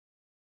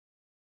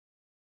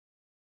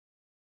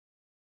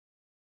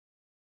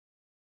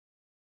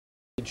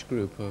age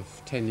group of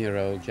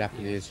 10-year-old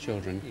Japanese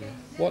children,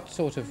 what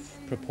sort of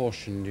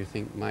proportion do you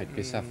think might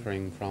be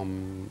suffering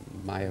from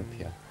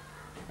myopia?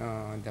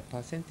 The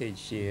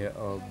percentage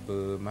of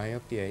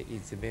myopia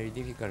is very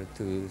difficult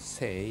to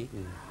say,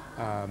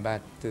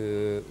 but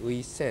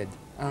we said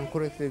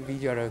uncorrected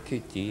visual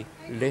acuity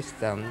less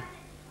than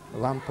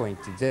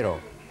 1.0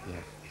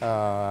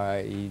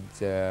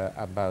 is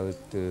about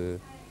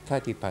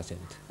 30%.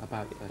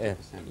 About 30%?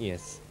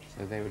 Yes.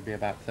 So they would be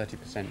about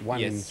 30%,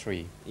 one in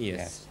three?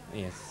 Yes.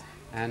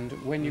 And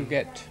when you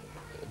get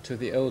to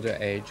the older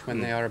age, when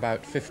they are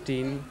about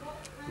 15,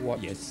 what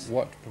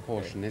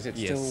proportion? Is it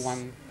still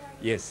one?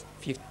 Yes,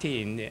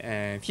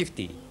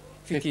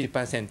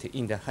 50%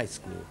 in the high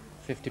school.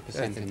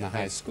 50% in the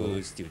high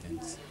school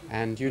students.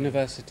 And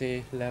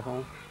university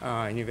level?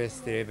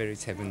 University level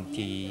is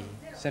 70%.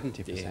 70%?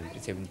 70%,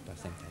 I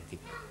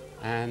think.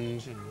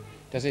 And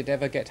does it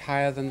ever get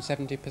higher than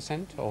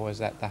 70%, or is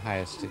that the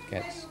highest it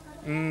gets?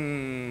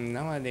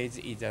 Nowadays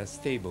it's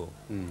stable.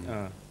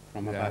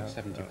 From about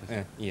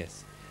 70%?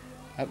 Yes.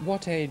 At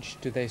what age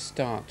do they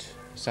start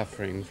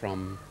suffering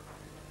from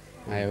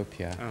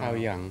myopia? How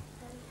young?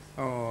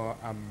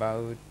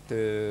 About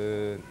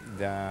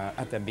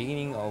at the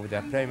beginning of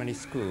the primary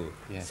school.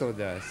 Yes. So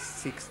the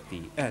 6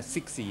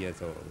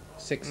 years old.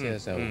 6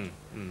 years old.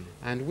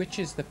 And which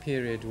is the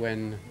period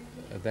when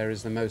there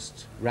is the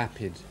most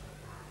rapid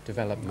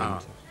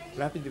development?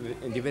 Rapid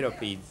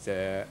development is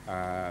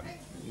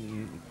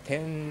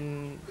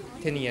 10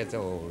 years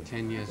old.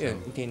 10 years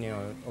old. 10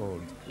 years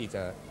old is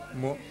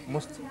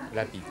most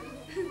rapid.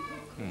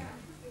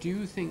 Do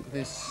you think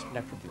this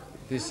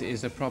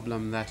is a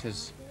problem that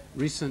has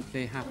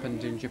recently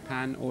happened in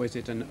Japan, or is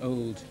it an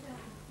old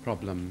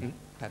problem?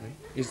 Pardon?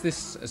 Is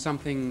this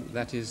something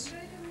that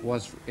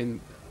was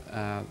in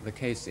the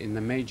case in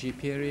the Meiji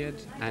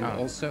period and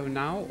also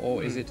now,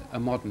 or is it a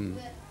modern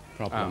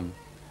problem?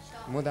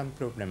 Modern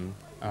problem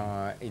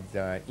is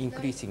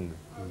increasing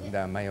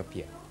the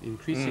myopia.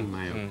 Increasing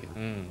myopia.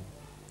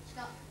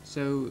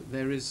 So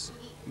there is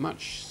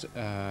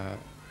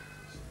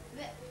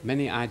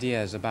many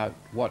ideas about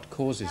what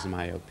causes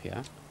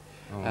myopia.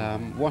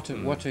 What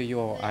are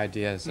your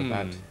ideas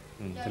about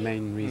the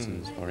main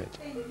reasons for it?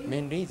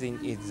 Main reason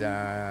is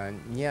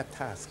near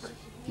task.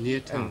 Near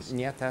task.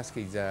 Near task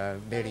is a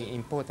very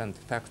important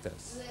factor.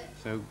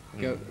 So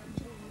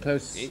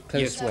close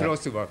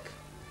work.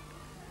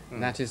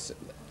 That is.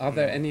 Are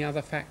there any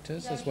other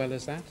factors as well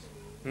as that?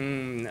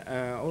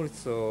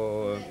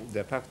 Also,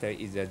 the factor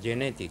is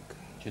genetic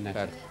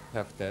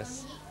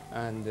factors,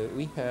 and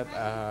we have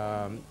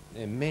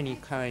many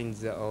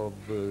kinds of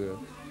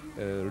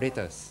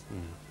letters.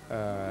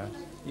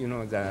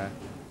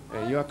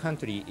 Your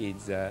country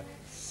is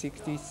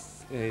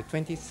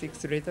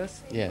 26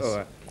 letters? Yes,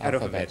 or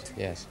alphabet.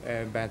 Yes.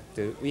 But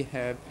we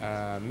have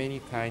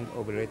many kinds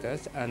of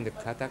letters and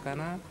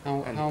katakana.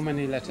 How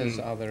many letters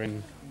are there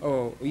in?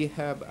 We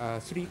have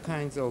 3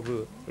 kinds of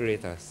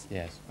letters.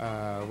 Yes.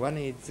 One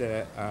is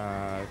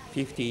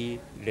 50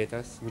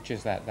 letters. Which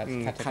is that? That's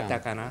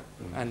katakana.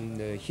 And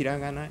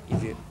hiragana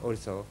is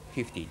also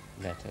 50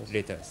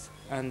 letters.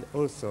 And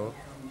also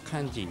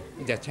kanji,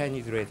 the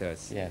Chinese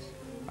letters. Yes.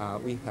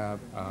 We have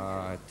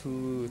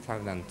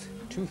 2,000.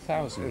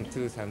 2,000?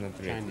 2,000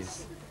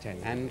 letters.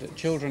 Chinese. And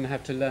children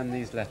have to learn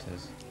these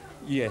letters?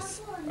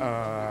 Yes.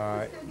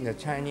 The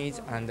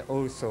Chinese and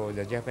also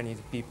the Japanese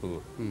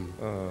people,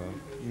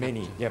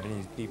 many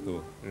Japanese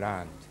people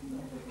learned.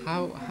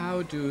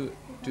 How do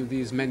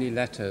these many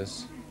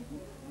letters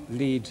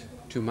lead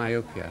to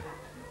myopia?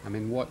 I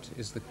mean, what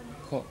is the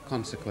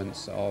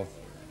consequence of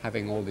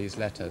having all these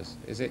letters?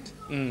 Is it?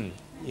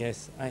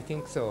 Yes, I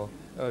think so.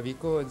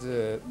 Because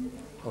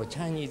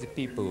Chinese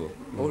people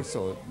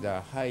also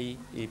the high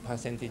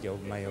percentage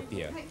of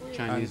myopia.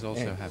 Chinese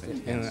also have it.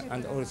 Yes.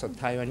 And also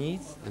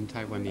Taiwanese. And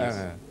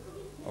Taiwanese.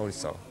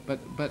 Also. But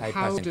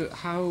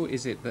how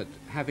is it that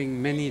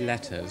having many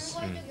letters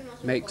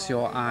makes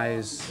your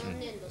eyes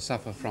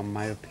suffer from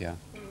myopia?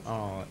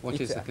 What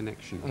is the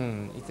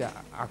connection? It's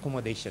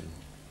accommodation.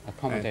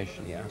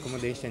 Accommodation.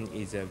 Accommodation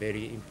is a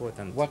very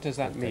important. What does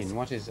that mean?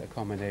 What is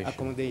accommodation?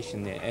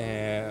 Accommodation.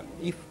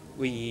 If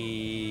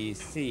we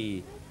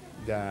see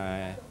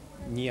the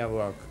near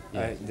work,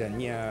 the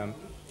near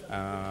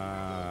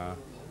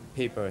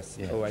papers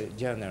or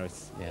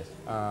journals,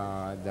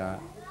 the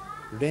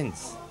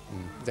lens,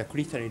 the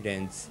crystalline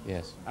lens,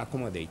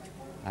 accommodate.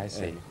 I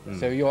see.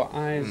 So your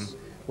eyes,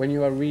 when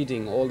you are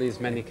reading all these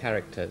many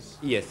characters,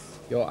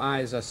 your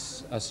eyes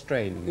are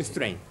strained.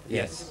 Strained.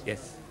 Yes.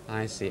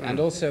 I see. And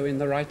also in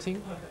the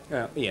writing?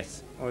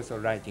 Yes. Also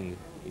writing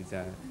is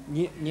a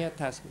near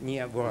task,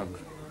 near work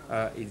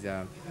is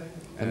the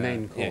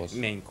main cause.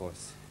 Main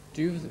cause.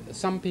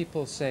 Some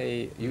people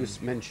say, you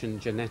mentioned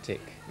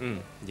genetic.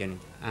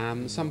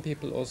 Some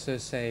people also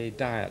say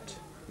diet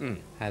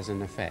has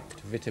an effect,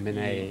 vitamin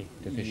A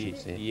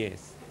deficiency.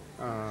 Yes.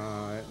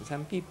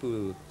 Some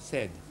people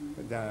said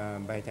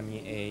the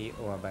vitamin A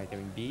or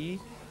vitamin B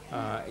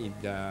is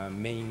the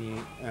main,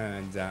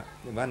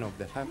 one of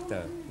the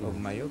factors of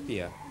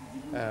myopia.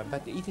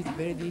 but it is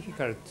very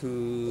difficult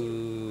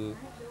to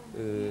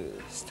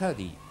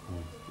study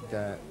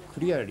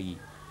clearly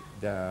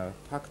the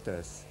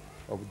factors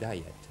of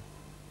diet.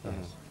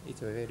 Yes.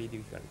 It's very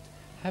difficult.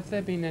 Have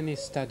there been any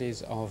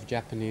studies of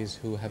Japanese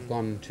who have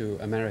gone to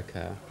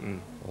America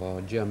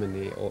or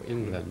Germany or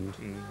England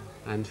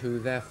and who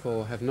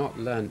therefore have not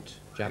learnt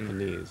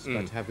Japanese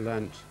but have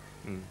learnt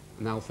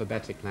an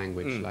alphabetic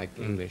language like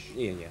English?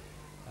 Yeah,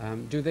 yeah.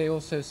 Do they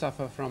also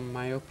suffer from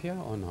myopia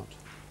or not?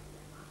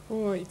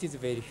 Oh, it is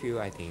very few,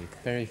 I think.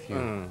 Very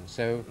few.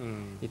 So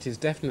it is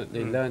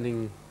definitely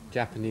learning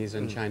Japanese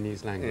and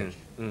Chinese language.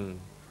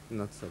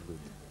 Not so good.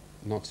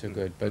 Not so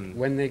good. But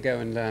when they go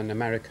and learn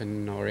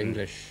American or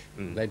English,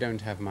 they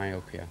don't have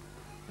myopia.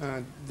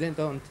 They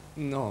don't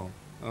know.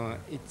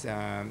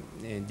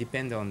 It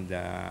depends on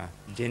the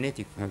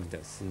genetic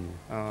factors.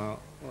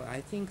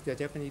 I think the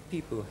Japanese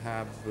people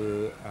have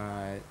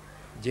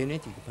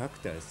genetic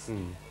factors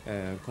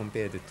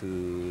compared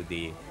to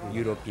the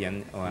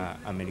European or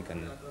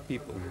American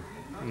people.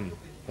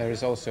 There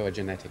is also a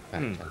genetic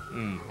factor.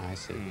 I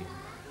see.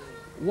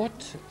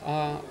 What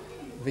are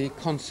the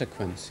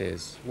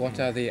consequences, what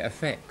are the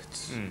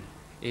effects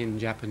in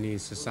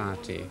Japanese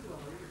society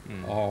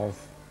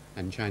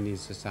and Chinese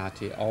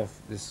society of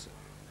this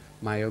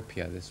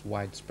myopia, this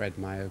widespread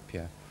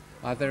myopia?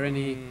 Are there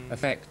any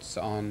effects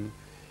on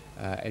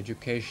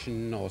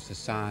education or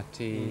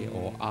society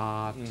or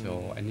art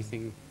or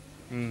anything?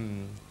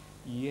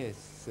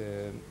 Yes,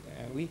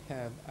 we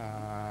have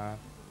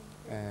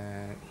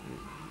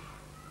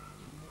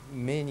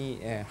many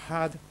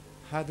hard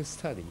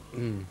study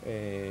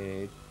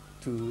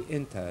to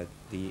enter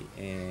the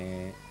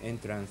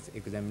entrance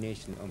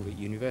examination of the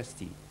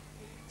university.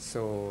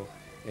 So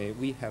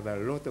we have a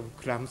lot of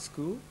cram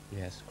school.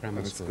 Yes,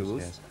 grammar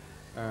schools. Yes.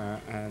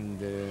 And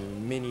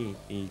many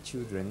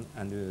children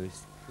and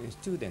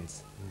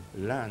students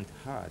learn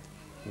hard.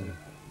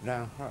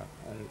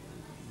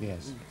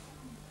 Yes.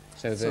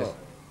 So the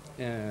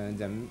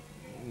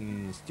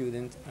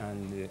student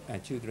and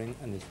children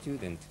and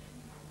students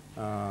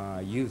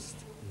used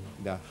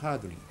the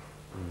hardly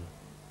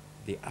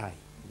the eye.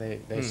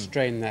 They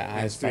strain their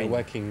eyes by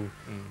working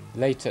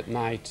late at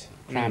night,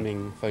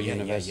 cramming for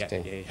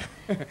university.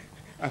 Yeah.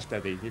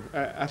 After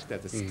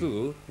the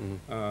school,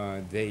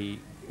 they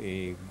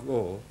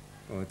go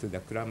to the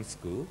cram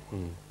schools,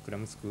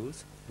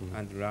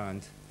 and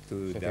learn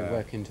to so the. They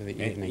work into the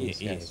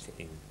evenings. Yes.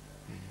 Yes.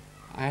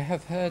 I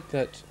have heard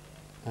that.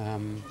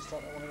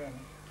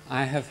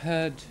 I have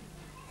heard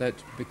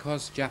that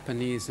because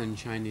Japanese and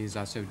Chinese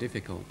are so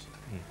difficult,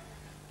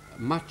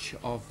 much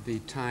of the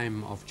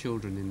time of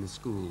children in the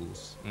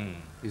schools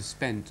is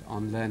spent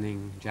on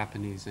learning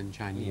Japanese and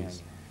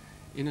Chinese.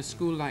 In a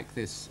school like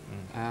this,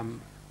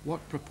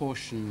 what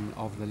proportion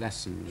of the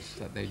lessons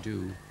that they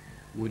do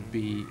would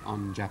be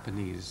on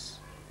Japanese?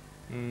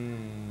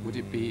 Would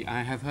it be?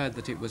 I have heard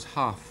that it was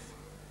half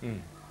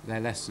their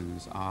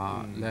lessons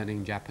are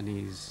learning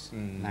Japanese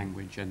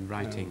language and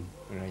writing.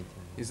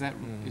 Is that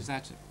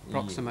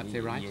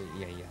approximately right?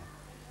 Yeah.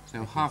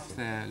 So half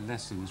their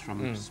lessons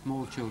from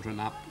small children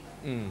up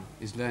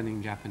is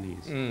learning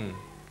Japanese.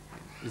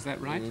 Is that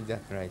right?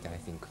 That's right, I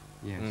think.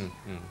 Yes.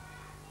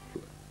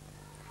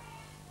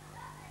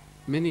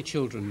 Many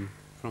children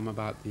from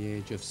about the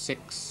age of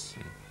 6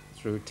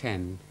 through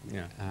 10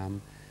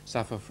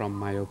 suffer from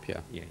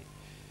myopia. Yeah.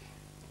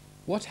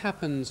 What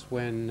happens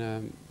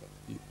when,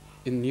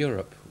 in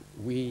Europe,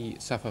 we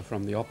suffer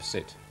from the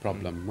opposite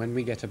problem? When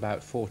we get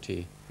about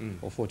 40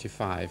 or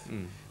 45,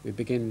 we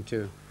begin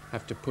to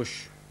have to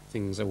push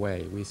things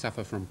away. We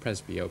suffer from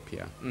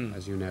presbyopia,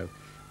 as you know.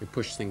 We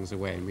push things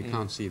away and we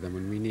can't see them,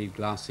 and we need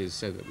glasses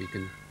so that we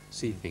can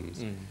see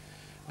things.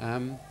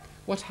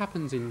 What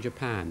happens in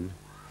Japan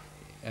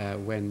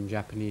when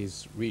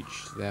Japanese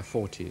reach their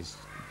 40s?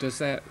 Does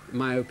their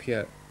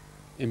myopia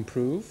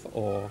improve,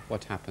 or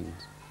what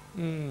happens?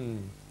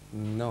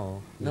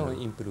 No,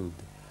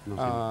 improved.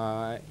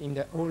 Not in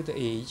the old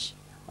age,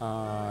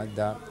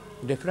 the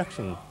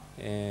refraction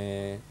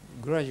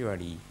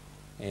gradually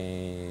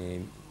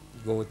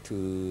go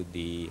to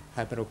the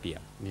hyperopia.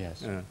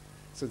 Yes.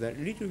 So that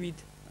little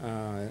bit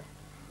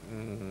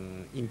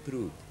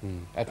improved.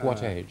 At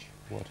what age?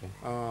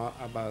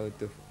 About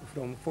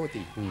from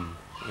 40.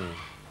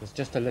 There's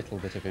just a little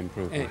bit of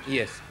improvement.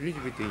 Yes,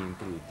 little bit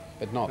improved.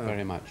 But not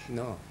very much.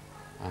 No,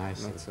 I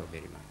see. not so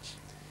very much.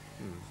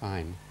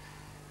 Fine.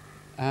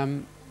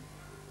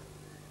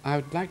 I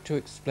would like to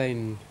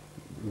explain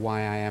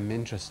why I am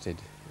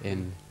interested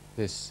in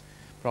this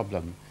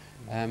problem.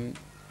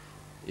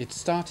 It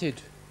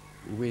started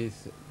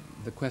with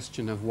the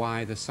question of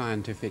why the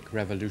scientific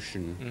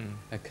revolution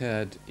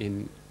occurred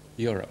in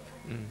Europe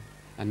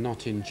and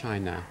not in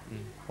China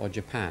or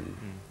Japan.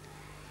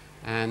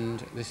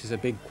 And this is a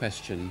big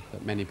question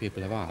that many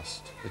people have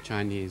asked. The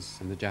Chinese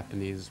and the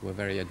Japanese were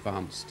very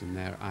advanced in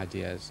their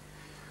ideas.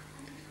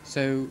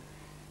 So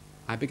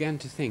I began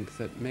to think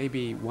that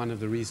maybe one of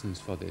the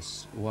reasons for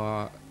this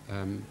were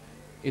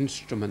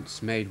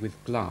instruments made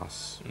with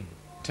glass,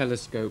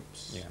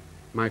 telescopes,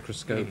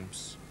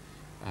 microscopes,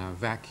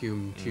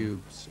 vacuum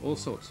tubes, all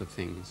sorts of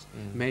things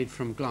made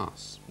from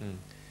glass.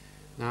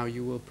 Now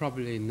you will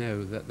probably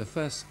know that the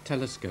first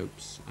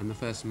telescopes and the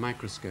first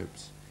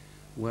microscopes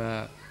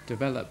were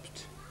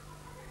developed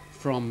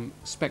from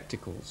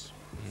spectacles,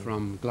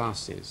 from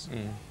glasses.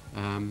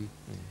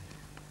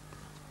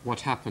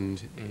 What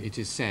happened, it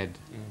is said,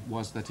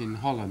 was that in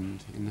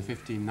Holland in the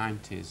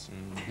 1590s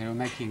they were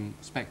making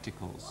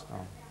spectacles,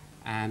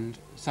 and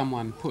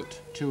someone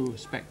put two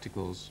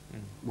spectacles,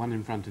 one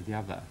in front of the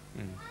other,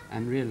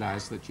 and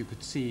realized that you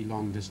could see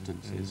long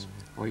distances,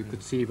 or you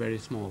could see very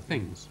small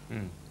things.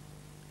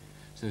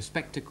 So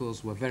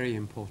spectacles were very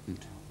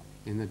important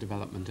in the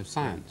development of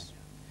science.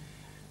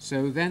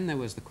 So then there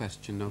was the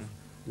question of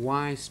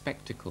why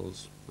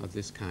spectacles of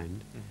this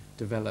kind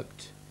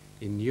developed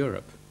in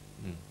Europe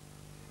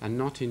and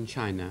not in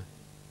China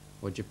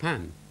or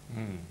Japan,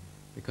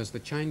 because the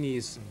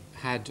Chinese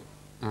had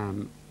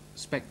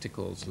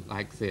spectacles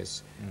like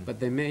this, but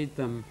they made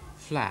them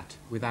flat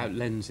without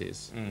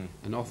lenses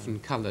and often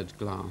colored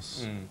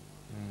glass.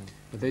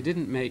 But they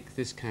didn't make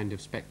this kind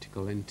of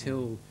spectacle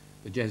until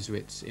the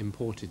Jesuits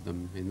imported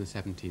them in the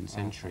 17th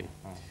century.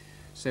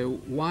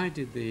 So why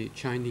did the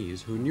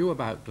Chinese, who knew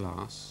about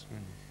glass,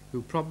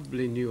 who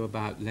probably knew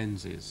about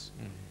lenses,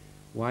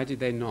 why did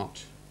they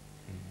not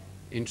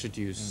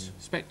introduce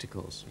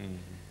spectacles?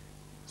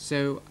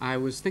 So I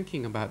was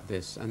thinking about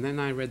this, and then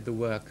I read the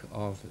work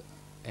of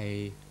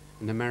an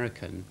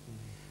American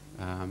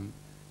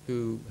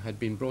who had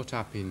been brought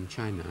up in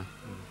China,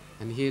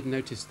 and he had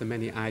noticed the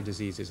many eye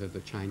diseases of the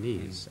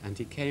Chinese, and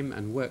he came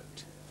and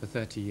worked for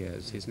 30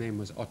 years. His name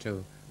was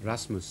Otto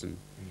Rasmussen,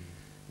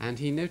 and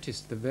he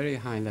noticed the very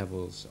high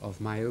levels of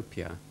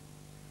myopia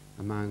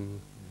among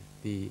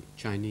the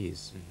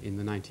Chinese in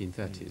the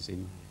 1930s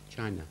in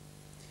China.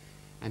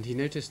 And he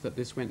noticed that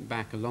this went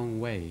back a long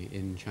way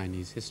in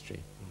Chinese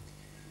history.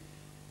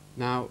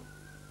 Now,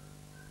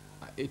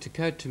 it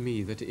occurred to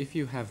me that if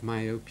you have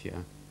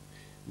myopia,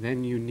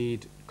 then you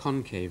need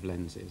concave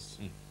lenses,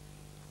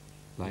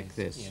 like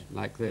this,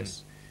 like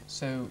this.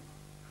 So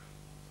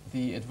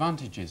the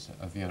advantages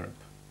of Europe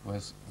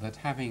was that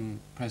having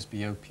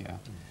presbyopia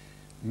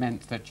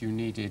meant that you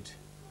needed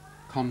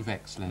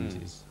convex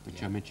lenses,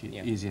 which are much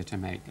easier to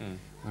make,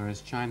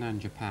 whereas China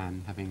and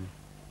Japan, having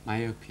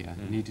myopia,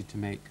 needed to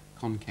make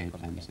concave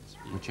lenses,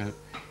 which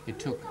it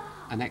took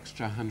an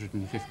extra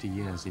 150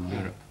 years in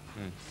Europe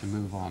to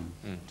move on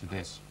to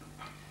this.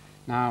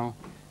 Now,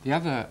 the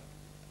other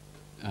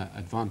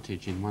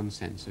advantage in one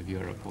sense of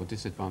Europe, or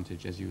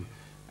disadvantage, as you,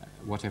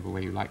 whatever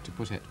way you like to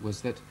put it,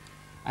 was that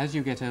as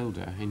you get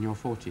older, in your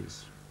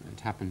 40s, it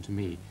happened to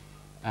me,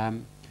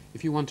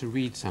 if you want to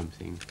read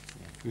something,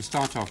 you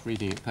start off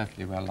reading it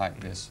perfectly well like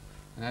this,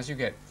 and as you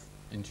get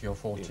into your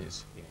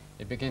 40s,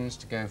 it begins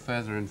to go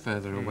further and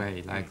further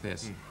away like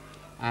this.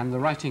 And the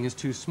writing is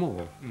too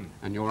small,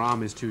 and your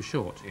arm is too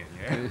short.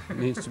 It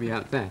needs to be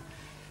out there.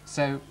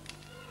 So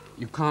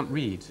you can't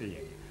read.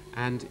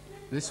 And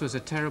this was a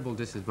terrible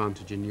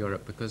disadvantage in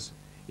Europe, because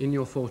in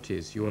your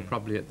 40s you were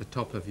probably at the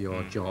top of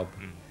your job.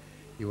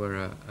 You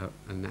were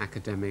an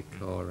academic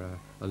or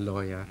a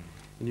lawyer,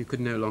 and you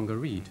could no longer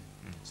read.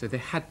 So they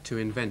had to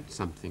invent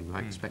something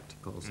like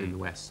spectacles in the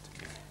West.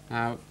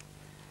 Now,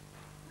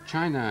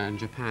 China and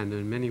Japan are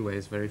in many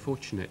ways very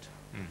fortunate,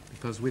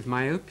 because with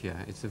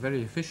myopia it's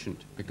very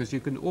efficient, because you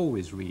can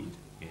always read.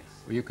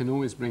 Or you can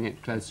always bring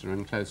it closer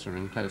and closer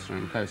and closer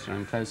and closer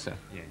and closer.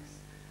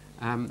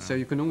 So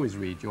you can always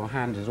read. Your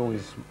hand is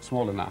always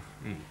small enough,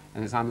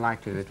 and it's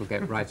unlikely that it'll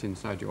get right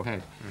inside your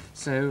head.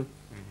 So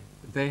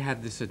they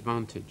had this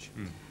advantage.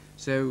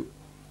 So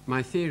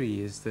my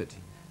theory is that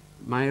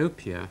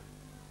myopia,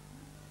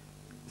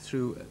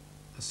 through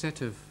a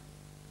set of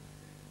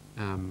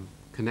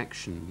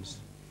connections,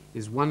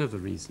 is one of the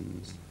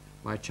reasons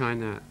why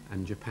China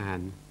and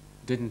Japan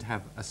didn't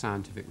have a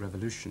scientific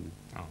revolution,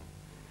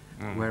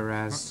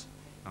 whereas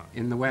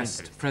in the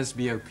West,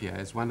 presbyopia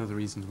is one of the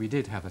reasons we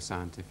did have a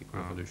scientific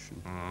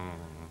revolution.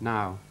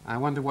 Now, I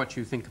wonder what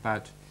you think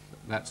about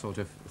that sort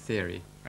of theory.